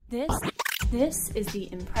This is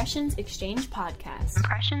the Impressions Exchange Podcast.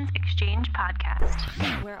 Impressions Exchange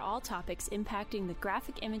Podcast. Where all topics impacting the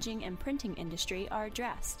graphic imaging and printing industry are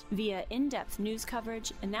addressed via in-depth news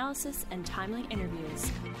coverage, analysis, and timely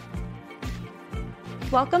interviews.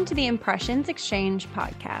 Welcome to the Impressions Exchange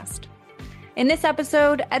Podcast. In this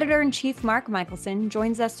episode, Editor-in-Chief Mark Michelson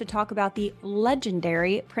joins us to talk about the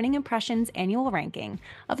legendary Printing Impressions annual ranking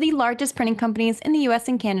of the largest printing companies in the US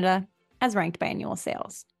and Canada as ranked by annual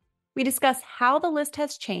sales. We discuss how the list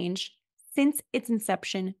has changed since its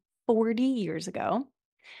inception 40 years ago,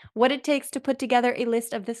 what it takes to put together a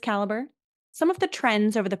list of this caliber, some of the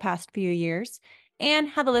trends over the past few years, and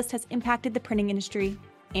how the list has impacted the printing industry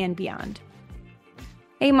and beyond.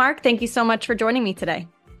 Hey, Mark, thank you so much for joining me today.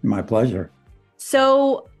 My pleasure.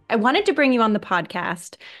 So I wanted to bring you on the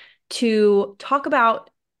podcast to talk about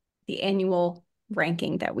the annual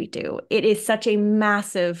ranking that we do. It is such a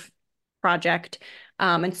massive project.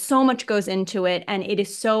 And so much goes into it, and it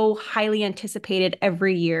is so highly anticipated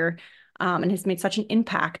every year, and has made such an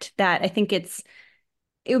impact that I think it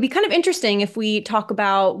would be kind of interesting if we talk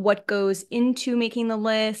about what goes into making the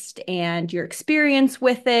list and your experience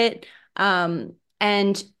with it. And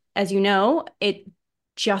as you know,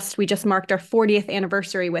 we just marked our 40th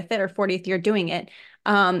anniversary with it, our 40th year doing it.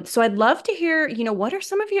 So I'd love to hear, what are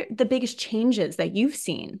some of the biggest changes that you've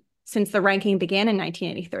seen since the ranking began in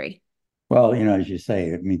 1983? Well, as you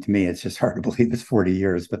say, to me, it's just hard to believe it's 40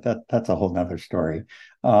 years, but that's a whole nother story.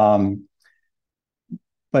 But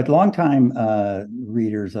longtime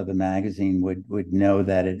readers of the magazine would know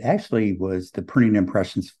that it actually was the Printing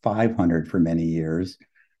Impressions 500 for many years.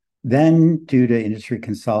 Then, due to industry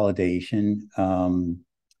consolidation,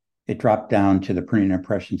 it dropped down to the Printing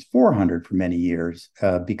Impressions 400 for many years,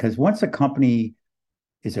 because once a company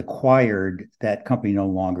is acquired, that company no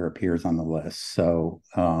longer appears on the list. So,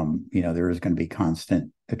 there is going to be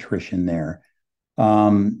constant attrition there.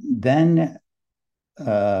 Then,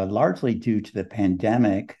 largely due to the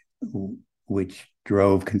pandemic, which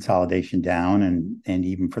drove consolidation down, and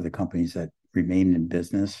even for the companies that remained in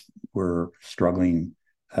business were struggling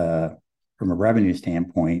from a revenue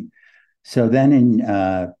standpoint. So then in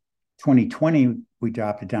 2020, we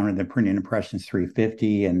dropped it down to the Printing Impressions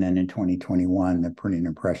 350, and then in 2021, the Printing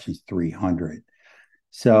Impressions 300.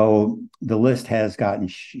 So the list has gotten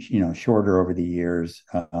shorter over the years,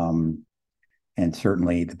 and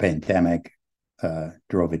certainly the pandemic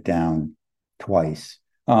drove it down twice.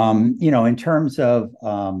 In terms of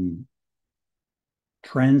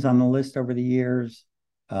trends on the list over the years,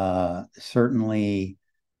 certainly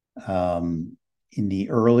in the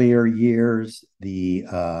earlier years,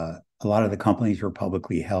 a lot of the companies were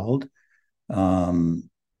publicly held. Over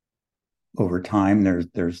time,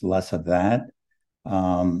 there's less of that.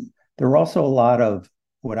 There were also a lot of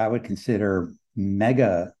what I would consider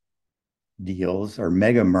mega deals or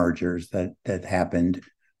mega mergers that happened.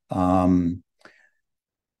 And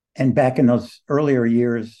back in those earlier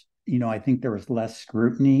years, I think there was less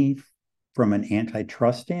scrutiny from an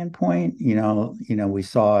antitrust standpoint. We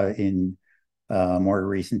saw in more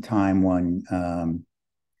recent time when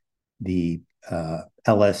the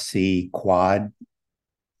LSC Quad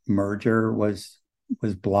merger was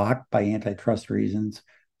blocked by antitrust reasons.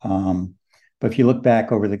 But if you look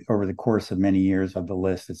back over the course of many years of the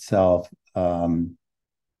list itself, I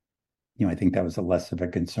think that was less of a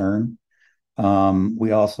concern.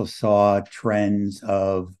 We also saw trends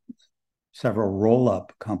of several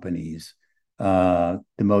roll-up companies. The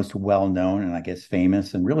most well-known and I guess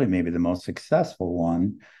famous, and really maybe the most successful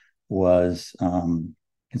one, was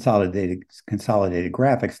Consolidated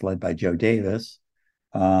Graphics, led by Joe Davis,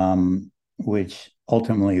 which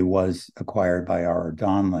ultimately was acquired by R.R.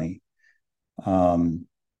 Donnelley.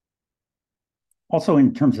 Also,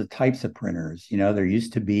 in terms of types of printers, there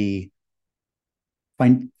used to be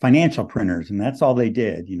financial printers, and that's all they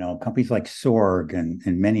did. Companies like Sorg and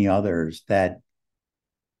many others that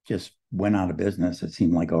just went out of business, it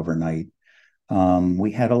seemed like overnight.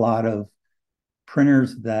 We had a lot of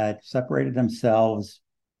printers that separated themselves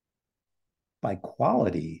by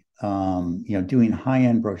quality, doing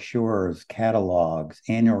high-end brochures, catalogs,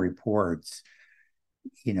 annual reports.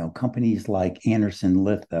 Companies like Anderson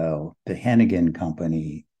Litho, the Hennigan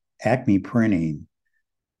Company, Acme Printing.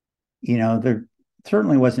 There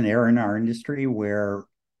certainly was an era in our industry where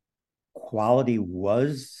quality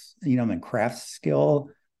was, and craft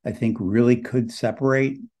skill, I think, really could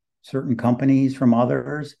separate certain companies from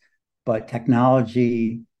others. But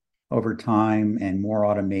technology over time and more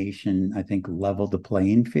automation, I think, leveled the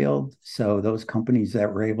playing field. So those companies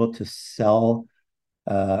that were able to sell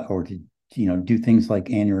or to do things like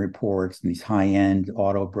annual reports and these high-end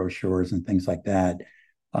auto brochures and things like that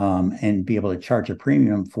and be able to charge a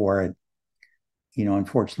premium for it.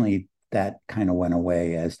 Unfortunately, that kind of went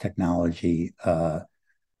away as technology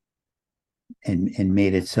and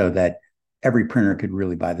made it so that every printer could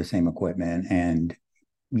really buy the same equipment. And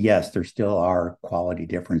yes, there still are quality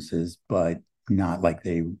differences, but not like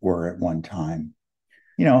they were at one time.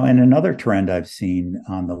 And another trend I've seen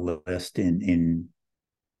on the list in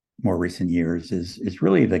more recent years is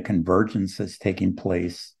really the convergence that's taking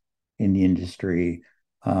place in the industry.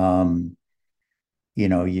 There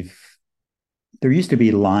used to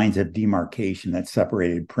be lines of demarcation that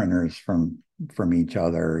separated printers from each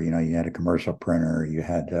other. You had a commercial printer, you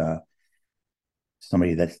had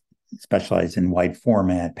somebody that specialized in wide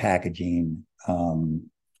format packaging,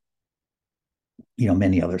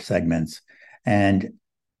 many other segments. And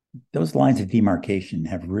those lines of demarcation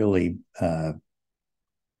have really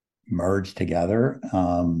merged together.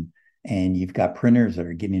 And you've got printers that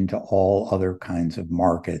are getting into all other kinds of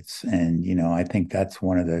markets. And, I think that's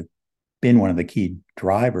been one of the key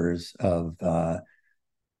drivers of the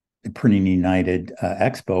Printing United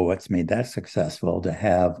Expo. What's made that successful, to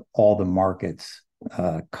have all the markets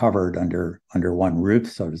covered under one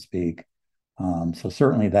roof, so to speak. So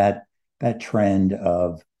certainly that trend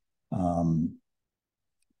of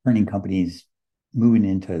printing companies moving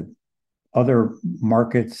into other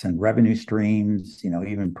markets and revenue streams,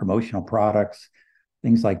 even promotional products,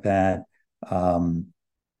 things like that,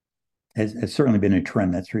 has certainly been a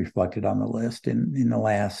trend that's reflected on the list in the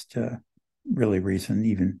last really recent,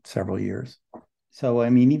 even several years. So,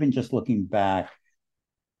 even just looking back,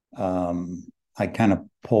 I kind of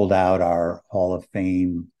pulled out our Hall of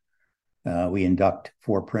Fame. We induct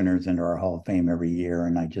 4 printers into our Hall of Fame every year,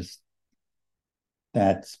 and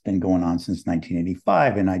that's been going on since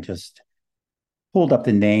 1985, and I just pulled up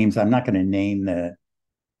the names. I'm not going to name the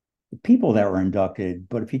people that were inducted,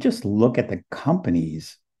 but if you just look at the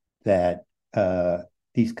companies that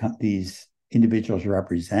these individuals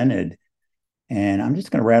represented, and I'm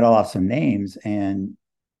just going to rattle off some names, and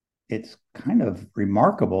it's kind of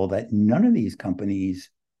remarkable that none of these companies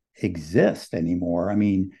exist anymore.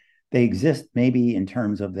 They exist maybe in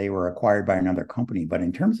terms of they were acquired by another company, but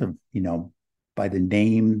in terms of, by the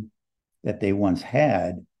name that they once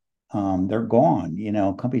had, they're gone.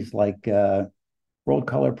 Companies like World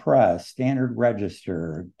Color Press, Standard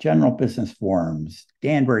Register, General Business Forms,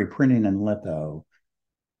 Danbury Printing and Litho,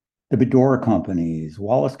 the Bedore Companies,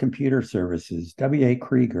 Wallace Computer Services, W.A.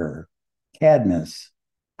 Krieger, Cadmus,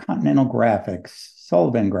 Continental Graphics,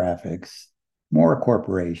 Sullivan Graphics, Moore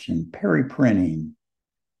Corporation, Perry Printing,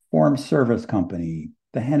 Form Service Company,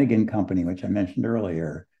 the Hennigan Company, which I mentioned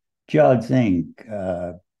earlier, Judd's Inc.,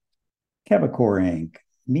 Quebecor Inc.,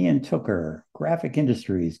 Meehan Tooker, Graphic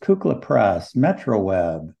Industries, Kukla Press,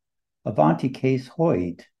 MetroWeb, Avanti Case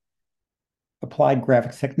Hoyt, Applied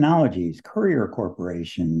Graphics Technologies, Courier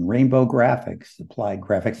Corporation, Rainbow Graphics, Applied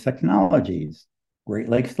Graphics Technologies, Great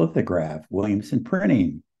Lakes Lithograph, Williamson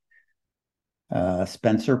Printing,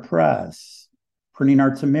 Spencer Press, Printing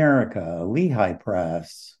Arts America, Lehigh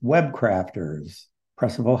Press, Web Crafters,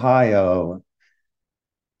 Press of Ohio,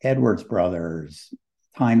 Edwards Brothers,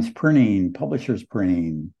 Times Printing, Publishers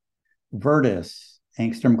Printing, Virtus,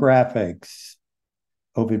 Angstrom Graphics,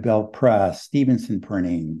 Ovid Bell Press, Stevenson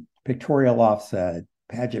Printing, Pictorial Offset,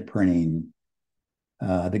 Paget Printing,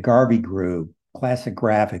 the Garvey Group, Classic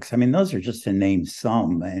Graphics. Those are just to name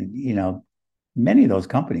some. And, many of those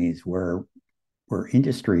companies were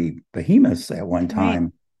industry behemoths at one time.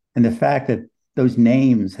 Right. And the fact that those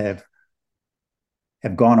names have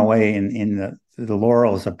gone away in the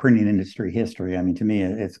laurels of printing industry history, to me,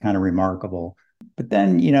 it's kind of remarkable. But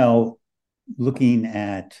then, looking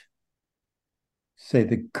at, say,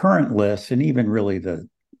 the current list, and even really for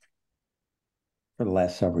the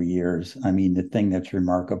last several years, the thing that's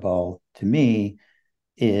remarkable to me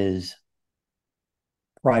is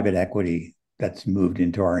private equity that's moved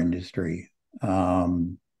into our industry.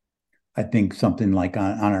 I think something like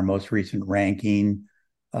on our most recent ranking,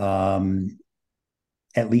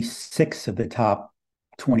 at least 6 of the top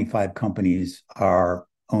 25 companies are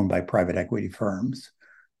owned by private equity firms.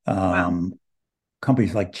 Wow.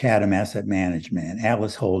 Companies like Chatham Asset Management,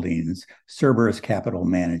 Atlas Holdings, Cerberus Capital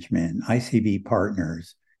Management, ICV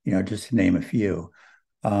Partners, just to name a few.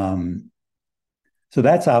 So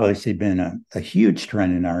that's obviously been a huge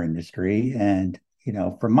trend in our industry. And,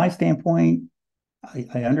 from my standpoint,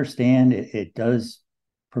 I understand it does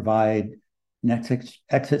provide an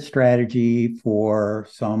exit strategy for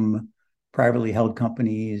some privately held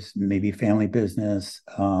companies, maybe family business.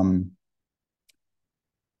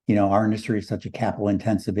 Our industry is such a capital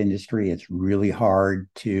intensive industry. It's really hard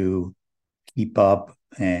to keep up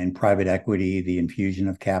and private equity, the infusion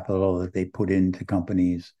of capital that they put into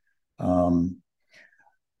companies.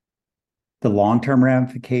 The long-term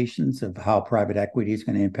ramifications of how private equity is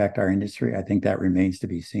going to impact our industry, I think that remains to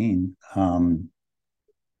be seen.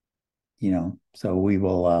 So we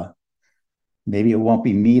will, maybe it won't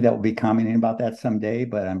be me that will be commenting about that someday,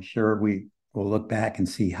 but I'm sure we will look back and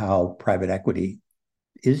see how private equity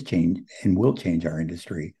is changed and will change our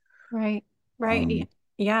industry. Right.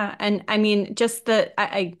 Yeah. And I mean, just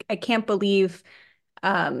I can't believe,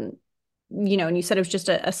 and you said it was just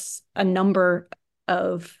a number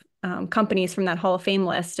of companies from that Hall of Fame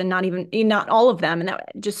list, and not all of them, and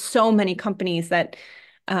that just so many companies that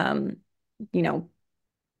you know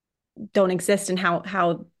don't exist, and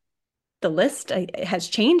how the list has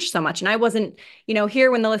changed so much. And I wasn't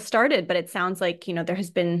here when the list started, but it sounds like there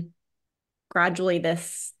has been gradually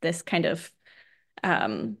this kind of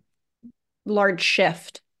large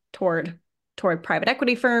shift toward private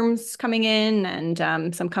equity firms coming in,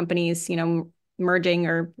 and some companies merging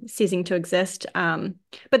or ceasing to exist.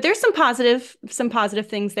 But there's some positive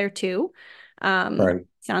things there too. Right.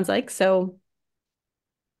 Sounds like so.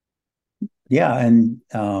 Yeah, and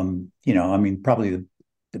I mean, probably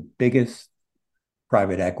the biggest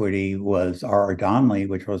private equity was R.R. Donnelley,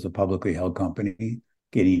 which was a publicly held company,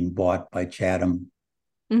 getting bought by Chatham,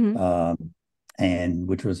 and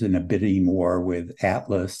which was in a bidding war with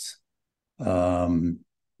Atlas Holdings,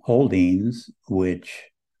 which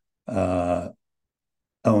owns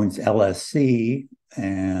LSC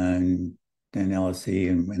and LSC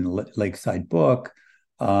and Lakeside Book,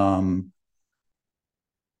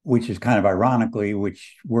 which is kind of ironically,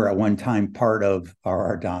 which were at one time part of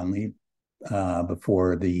R.R. Donnelley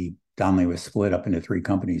before the Donnelley was split up into 3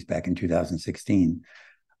 companies back in 2016.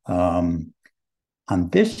 On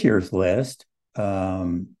this year's list,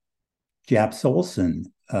 Japs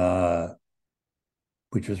Olson,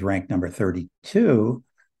 which was ranked number 32,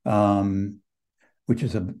 which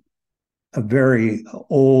is a very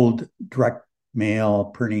old direct mail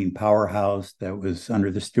printing powerhouse that was under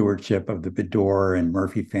the stewardship of the Bedore and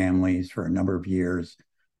Murphy families for a number of years.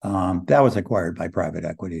 That was acquired by private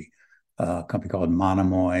equity, a company called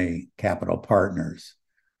Monomoy Capital Partners.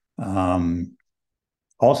 Also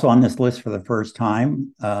on this list for the first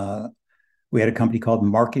time, we had a company called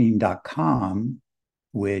marketing.com,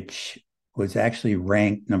 which was actually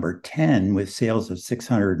ranked number 10 with sales of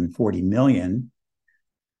 640 million.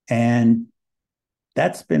 And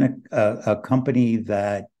that's been a company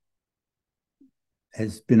that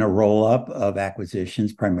has been a roll-up of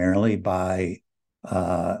acquisitions primarily by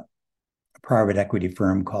a private equity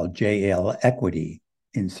firm called JL Equity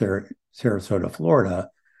in Sarasota, Florida,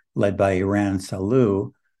 led by Iran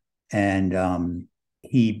Salou. And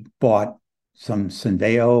he bought some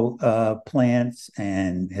Syndeo plants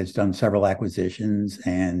and has done several acquisitions.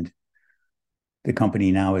 And the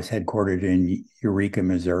company now is headquartered in Eureka,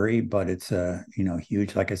 Missouri, but it's a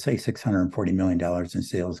huge, like I say, $640 million in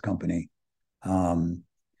sales company.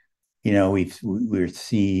 We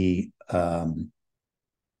see further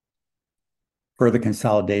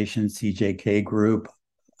consolidation. CJK Group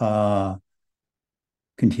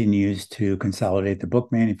continues to consolidate the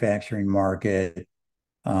book manufacturing market.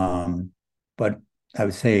 But I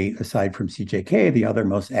would say, aside from CJK, the other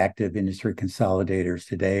most active industry consolidators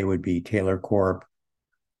today would be Taylor Corp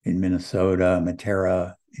in Minnesota,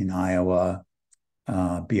 Matera in Iowa,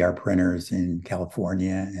 BR Printers in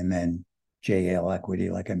California, and then JL Equity,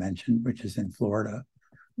 like I mentioned, which is in Florida.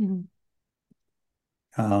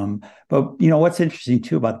 But what's interesting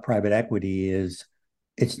too about the private equity is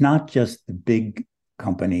it's not just the big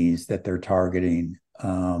companies that they're targeting.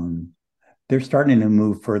 They're starting to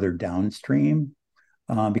move further downstream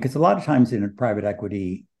because a lot of times in a private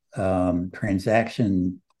equity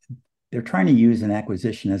transaction, they're trying to use an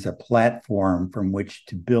acquisition as a platform from which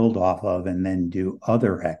to build off of and then do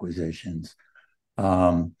other acquisitions.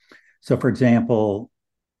 So, for example,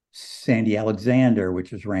 Sandy Alexander,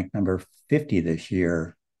 which was ranked number 50 this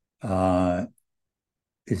year,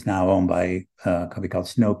 is now owned by a company called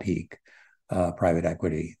Snow Peak Private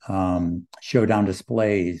Equity. Showdown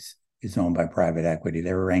Displays is owned by private equity.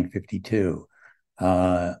 They were ranked 52.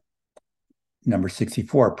 Number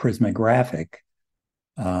 64, Prismographic,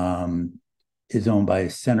 is owned by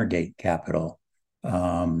Centergate Capital.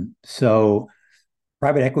 So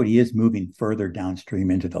private equity is moving further downstream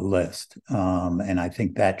into the list. And I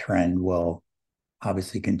think that trend will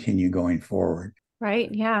obviously continue going forward. Right.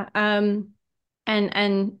 Yeah. And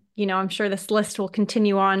I'm sure this list will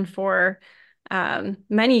continue on for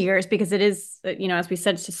many years because it is, as we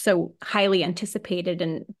said, it's just so highly anticipated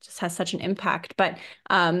and just has such an impact. But,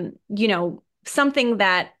 something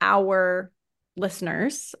that our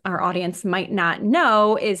listeners, our audience might not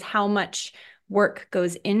know is how much work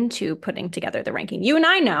goes into putting together the ranking. You and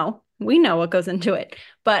I know, we know what goes into it,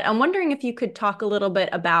 but I'm wondering if you could talk a little bit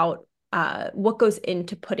about what goes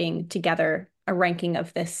into putting together a ranking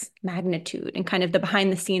of this magnitude and kind of the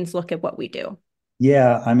behind the scenes look at what we do.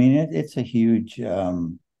 Yeah, I mean it's a huge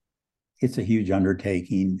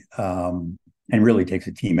undertaking, and really takes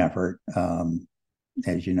a team effort,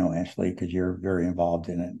 as you know, Ashley, because you're very involved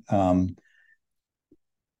in it.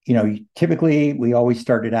 Typically we always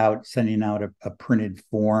started out sending out a printed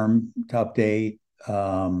form to update.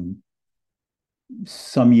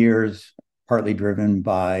 Some years, partly driven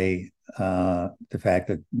by the fact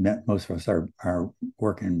that most of us are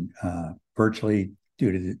working virtually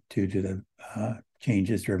due to the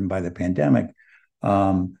changes driven by the pandemic.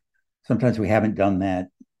 Sometimes we haven't done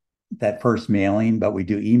that first mailing, but we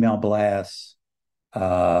do email blasts.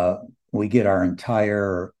 We get our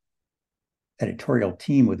entire editorial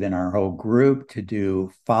team within our whole group to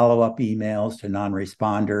do follow-up emails to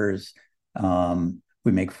non-responders.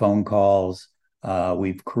 We make phone calls.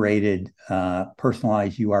 We've created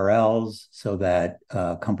personalized URLs so that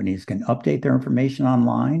companies can update their information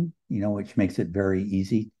online, which makes it very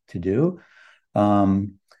easy to do.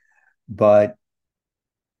 But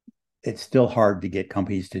it's still hard to get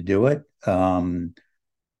companies to do it.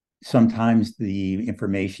 Sometimes the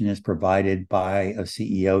information is provided by a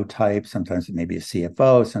CEO type. Sometimes it may be a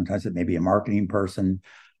CFO. Sometimes it may be a marketing person.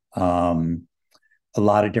 A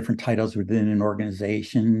lot of different titles within an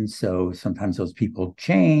organization. So sometimes those people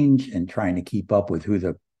change, and trying to keep up with who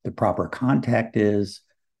the proper contact is.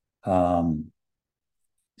 So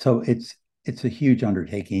it's a huge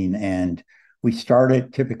undertaking. And we start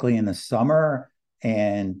it typically in the summer,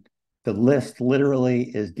 and the list literally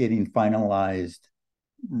is getting finalized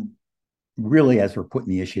really as we're putting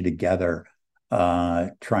the issue together,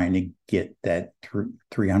 trying to get that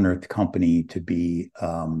 300th company to be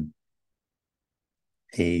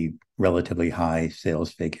a relatively high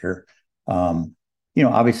sales figure.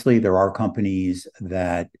 Obviously there are companies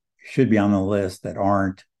that should be on the list that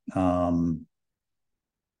aren't,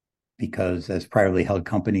 because as privately held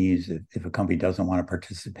companies, if a company doesn't want to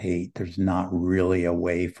participate, there's not really a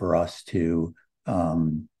way for us to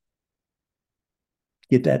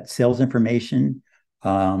get that sales information.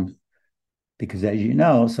 Because as you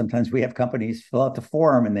know, sometimes we have companies fill out the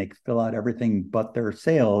form and they fill out everything but their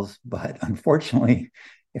sales. But unfortunately,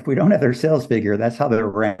 if we don't have their sales figure, that's how they're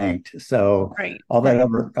ranked. So all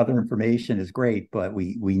that other information is great, but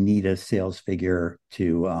we need a sales figure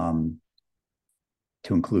to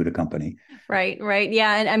include a company. Right.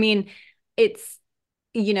 Yeah. And I mean, it's,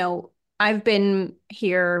 I've been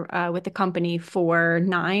here with the company for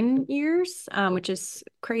 9 years, which is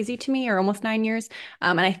crazy to me, or almost 9 years.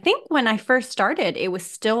 And I think when I first started, it was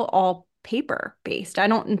still all paper based. I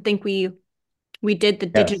don't think we did the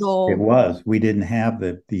digital. It was. We didn't have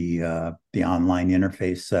the online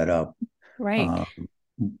interface set up, right,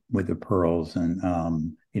 with the pearls, and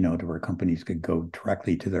to where companies could go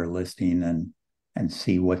directly to their listing and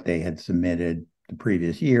see what they had submitted the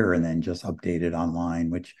previous year, and then just update it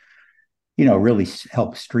online, which really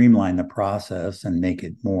help streamline the process and make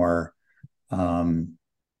it more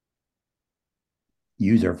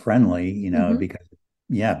user friendly, because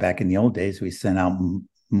back in the old days, we sent out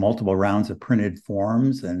multiple rounds of printed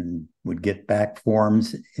forms and would get back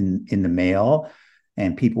forms in the mail,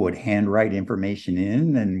 and people would handwrite information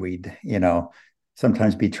in, and we'd,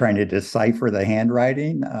 sometimes be trying to decipher the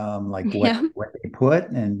handwriting, what they put.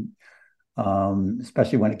 And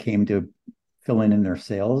especially when it came to filling in their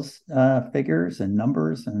sales figures and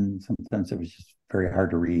numbers, and sometimes it was just very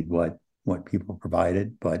hard to read what people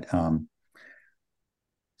provided. But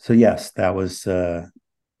so yes, that was a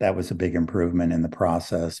big improvement in the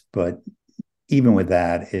process. But even with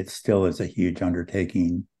that, it still is a huge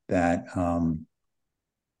undertaking that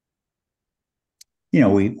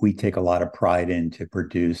we take a lot of pride in to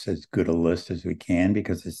produce as good a list as we can,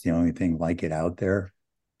 because it's the only thing like it out there.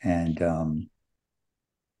 And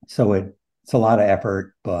so it's a lot of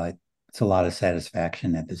effort, but it's a lot of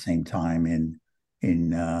satisfaction at the same time in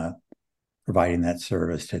providing that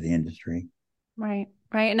service to the industry. Right.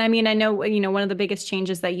 And I mean, I know, one of the biggest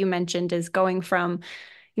changes that you mentioned is going from,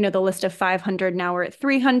 the list of 500, now we're at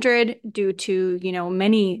 300 due to,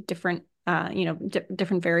 many different,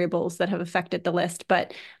 different variables that have affected the list.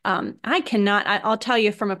 But I'll tell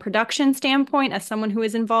you, from a production standpoint, as someone who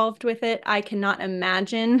is involved with it, I cannot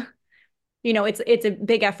imagine, it's a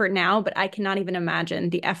big effort now, but I cannot even imagine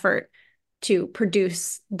the effort to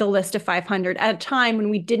produce the list of 500 at a time when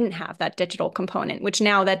we didn't have that digital component, which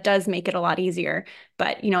now that does make it a lot easier.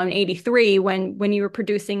 But, in 83, when you were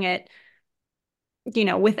producing it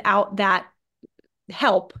without that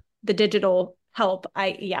help, the digital help,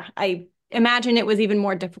 I imagine it was even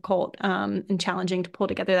more difficult and challenging to pull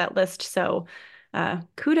together that list. So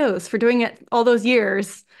kudos for doing it all those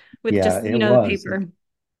years with Yeah, just, it the was. paper.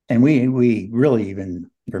 And we really, even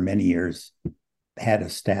for many years, had a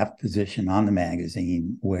staff position on the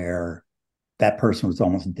magazine where that person was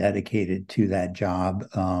almost dedicated to that job.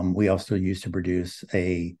 We also used to produce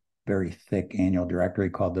a very thick annual directory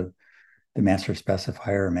called the master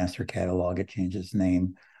specifier or master catalog. It changed its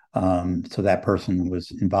name. So that person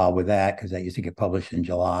was involved with that because that used to get published in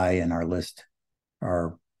July, and our list,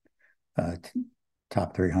 our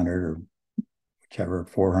top 300 or whichever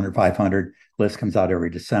 400, 500 list comes out every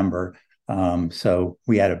December. So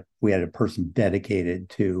we had a person dedicated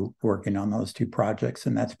to working on those two projects,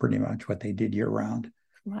 and that's pretty much what they did year round.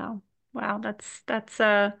 Wow. Wow. That's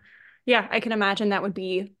yeah, I can imagine that would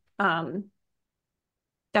be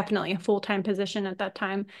definitely a full-time position at that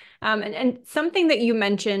time. And something that you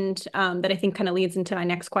mentioned that I think kind of leads into my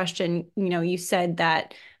next question, you said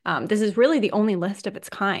that this is really the only list of its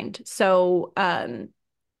kind. So,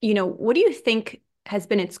 what do you think has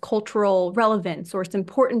been its cultural relevance or its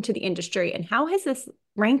important to the industry, and how has this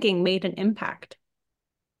ranking made an impact?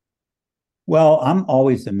 Well, I'm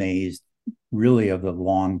always amazed really of the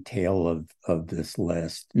long tail of this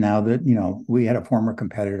list. Now that, we had a former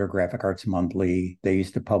competitor, Graphic Arts Monthly. They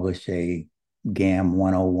used to publish a GAM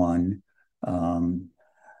 101.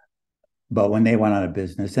 But when they went out of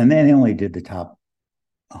business, and they only did the top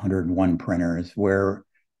 101 printers, where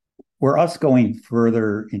us going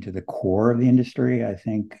further into the core of the industry, I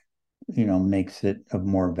think, makes it of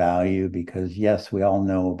more value because yes, we all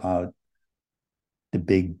know about the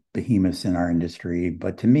big behemoths in our industry,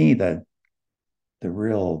 but to me, the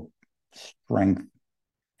real strength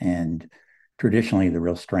and traditionally the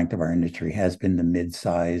real strength of our industry has been the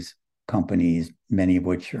mid-size companies, many of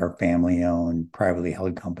which are family-owned, privately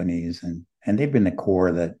held companies, and they've been the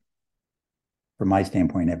core that, from my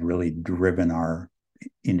standpoint, have really driven our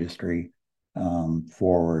industry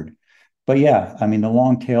forward. But yeah, I mean, the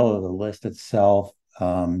long tail of the list itself,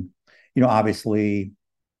 obviously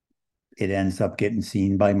it ends up getting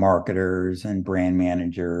seen by marketers and brand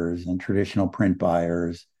managers and traditional print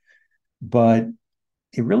buyers, but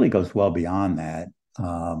it really goes well beyond that.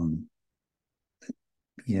 Um,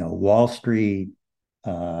 Wall Street,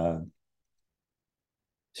 uh,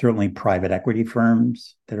 certainly private equity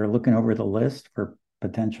firms that are looking over the list for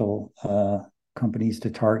potential companies to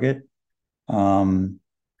target. Um,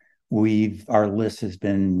 our list has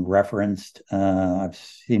been referenced. I've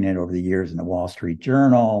seen it over the years in the Wall Street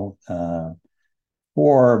Journal,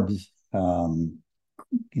 Forbes,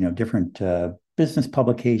 different business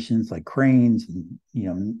publications like Cranes,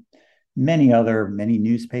 and many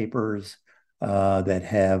newspapers that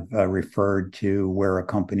have referred to where a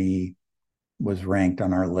company was ranked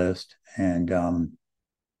on our list. And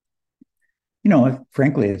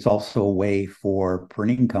frankly, it's also a way for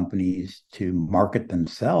printing companies to market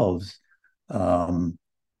themselves.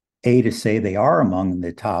 To say they are among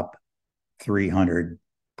the top 300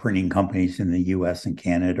 printing companies in the US and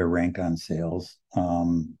Canada ranked on sales.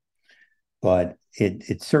 But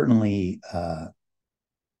it certainly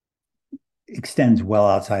extends well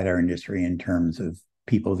outside our industry in terms of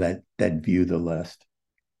people that view the list.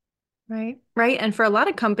 Right. Right. And for a lot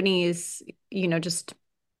of companies, just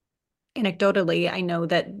anecdotally, I know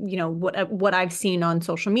that, what I've seen on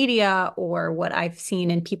social media or what I've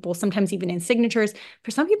seen in people, sometimes even in signatures,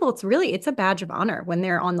 for some people, it's a badge of honor when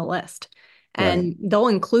they're on the list, Right. and they'll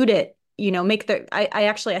include it,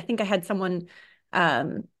 I think I had someone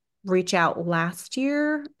reach out last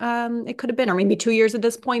year. It could have been, or maybe 2 years at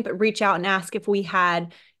this point, but reach out and ask if we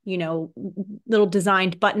had, little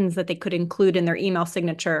designed buttons that they could include in their email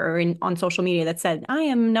signature or on social media that said, I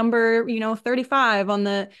am number, 35 on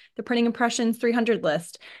the printing impressions 300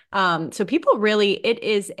 list. So people really, it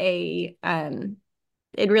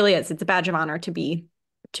really is. It's a badge of honor to be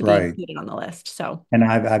Right. included on the list. So, And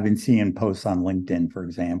I've been seeing posts on LinkedIn, for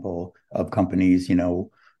example, of companies,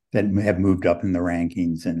 that have moved up in the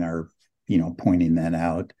rankings and are, pointing that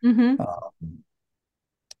out. mhm.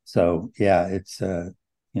 So yeah, it's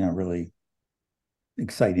really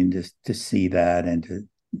exciting to see that, and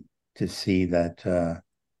to see that the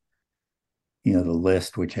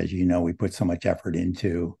list, which, as we put so much effort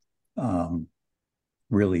into, um,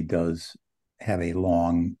 really does have a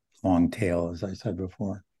long tail, as I said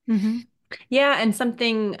before. Mhm. Yeah, and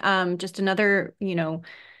something, just another,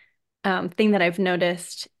 thing that I've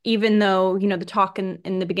noticed, even though, the talk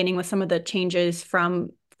in the beginning with some of the changes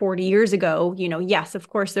from 40 years ago, yes, of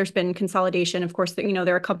course, there's been consolidation. Of course,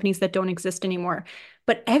 there are companies that don't exist anymore.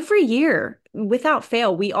 But every year, without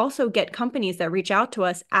fail, we also get companies that reach out to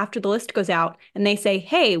us after the list goes out and they say,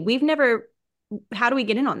 hey, how do we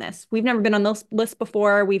get in on this? We've never been on this list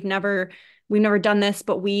before. We've never done this,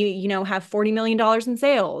 but we, have $40 million in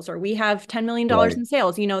sales, or we have $10 million Right. in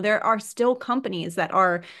sales. There are still companies that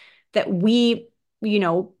we,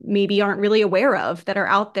 maybe aren't really aware of, that are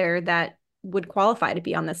out there that would qualify to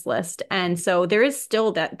be on this list. And so there is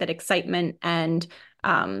still that excitement, and,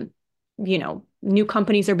 new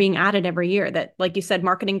companies are being added every year. That, like you said,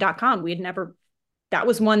 marketing.com, that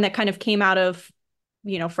was one that kind of came out of,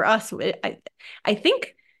 for us, I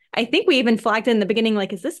think we even flagged in the beginning,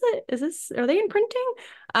 like, are they in printing?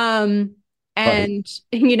 And,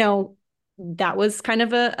 Right. that was kind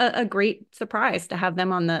of a great surprise to have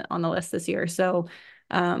them on the list this year. So,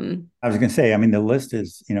 I was going to say, I mean, the list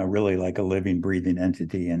is, really like a living, breathing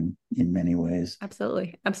entity in many ways.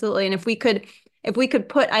 absolutely. Absolutely. And if we could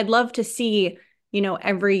I'd love to see,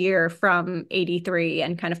 every year from 83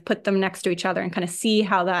 and kind of put them next to each other and kind of see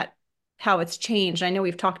how it's changed. I know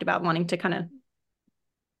we've talked about wanting to kind of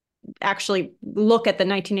actually look at the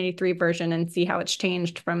 1983 version and see how it's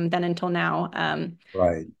changed from then until now.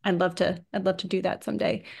 Right. I'd love to do that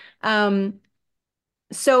someday.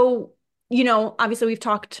 So, obviously we've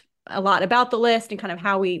talked a lot about the list and kind of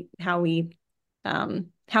how it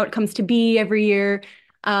comes to be every year.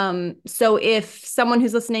 So if someone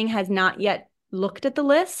who's listening has not yet looked at the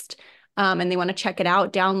list, and they want to check it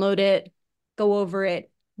out, download it, go over it,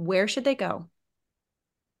 where should they go?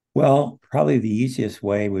 Well, probably the easiest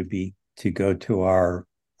way would be to go to our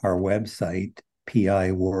website,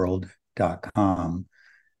 piworld.com.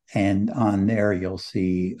 And on there, you'll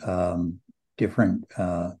see different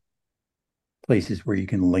places where you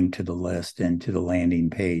can link to the list and to the landing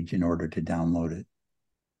page in order to download it.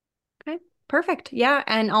 Okay, perfect. Yeah.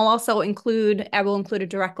 And I will include a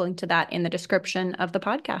direct link to that in the description of the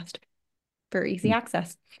podcast for easy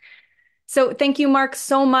access. So thank you, Mark,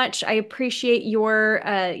 so much. I appreciate your,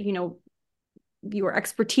 your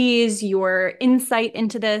expertise, your insight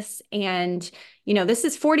into this. And, this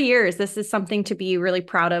is 40 years. This is something to be really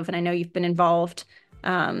proud of. And I know you've been involved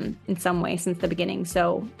in some way since the beginning.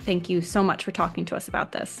 So thank you so much for talking to us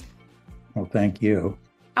about this. Well, thank you.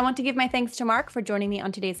 I want to give my thanks to Mark for joining me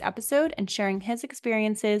on today's episode and sharing his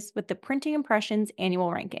experiences with the Printing Impressions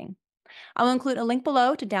annual ranking. I will include a link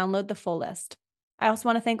below to download the full list. I also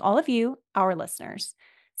want to thank all of you, our listeners.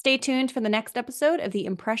 Stay tuned for the next episode of the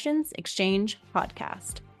Impressions Exchange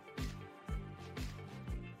podcast.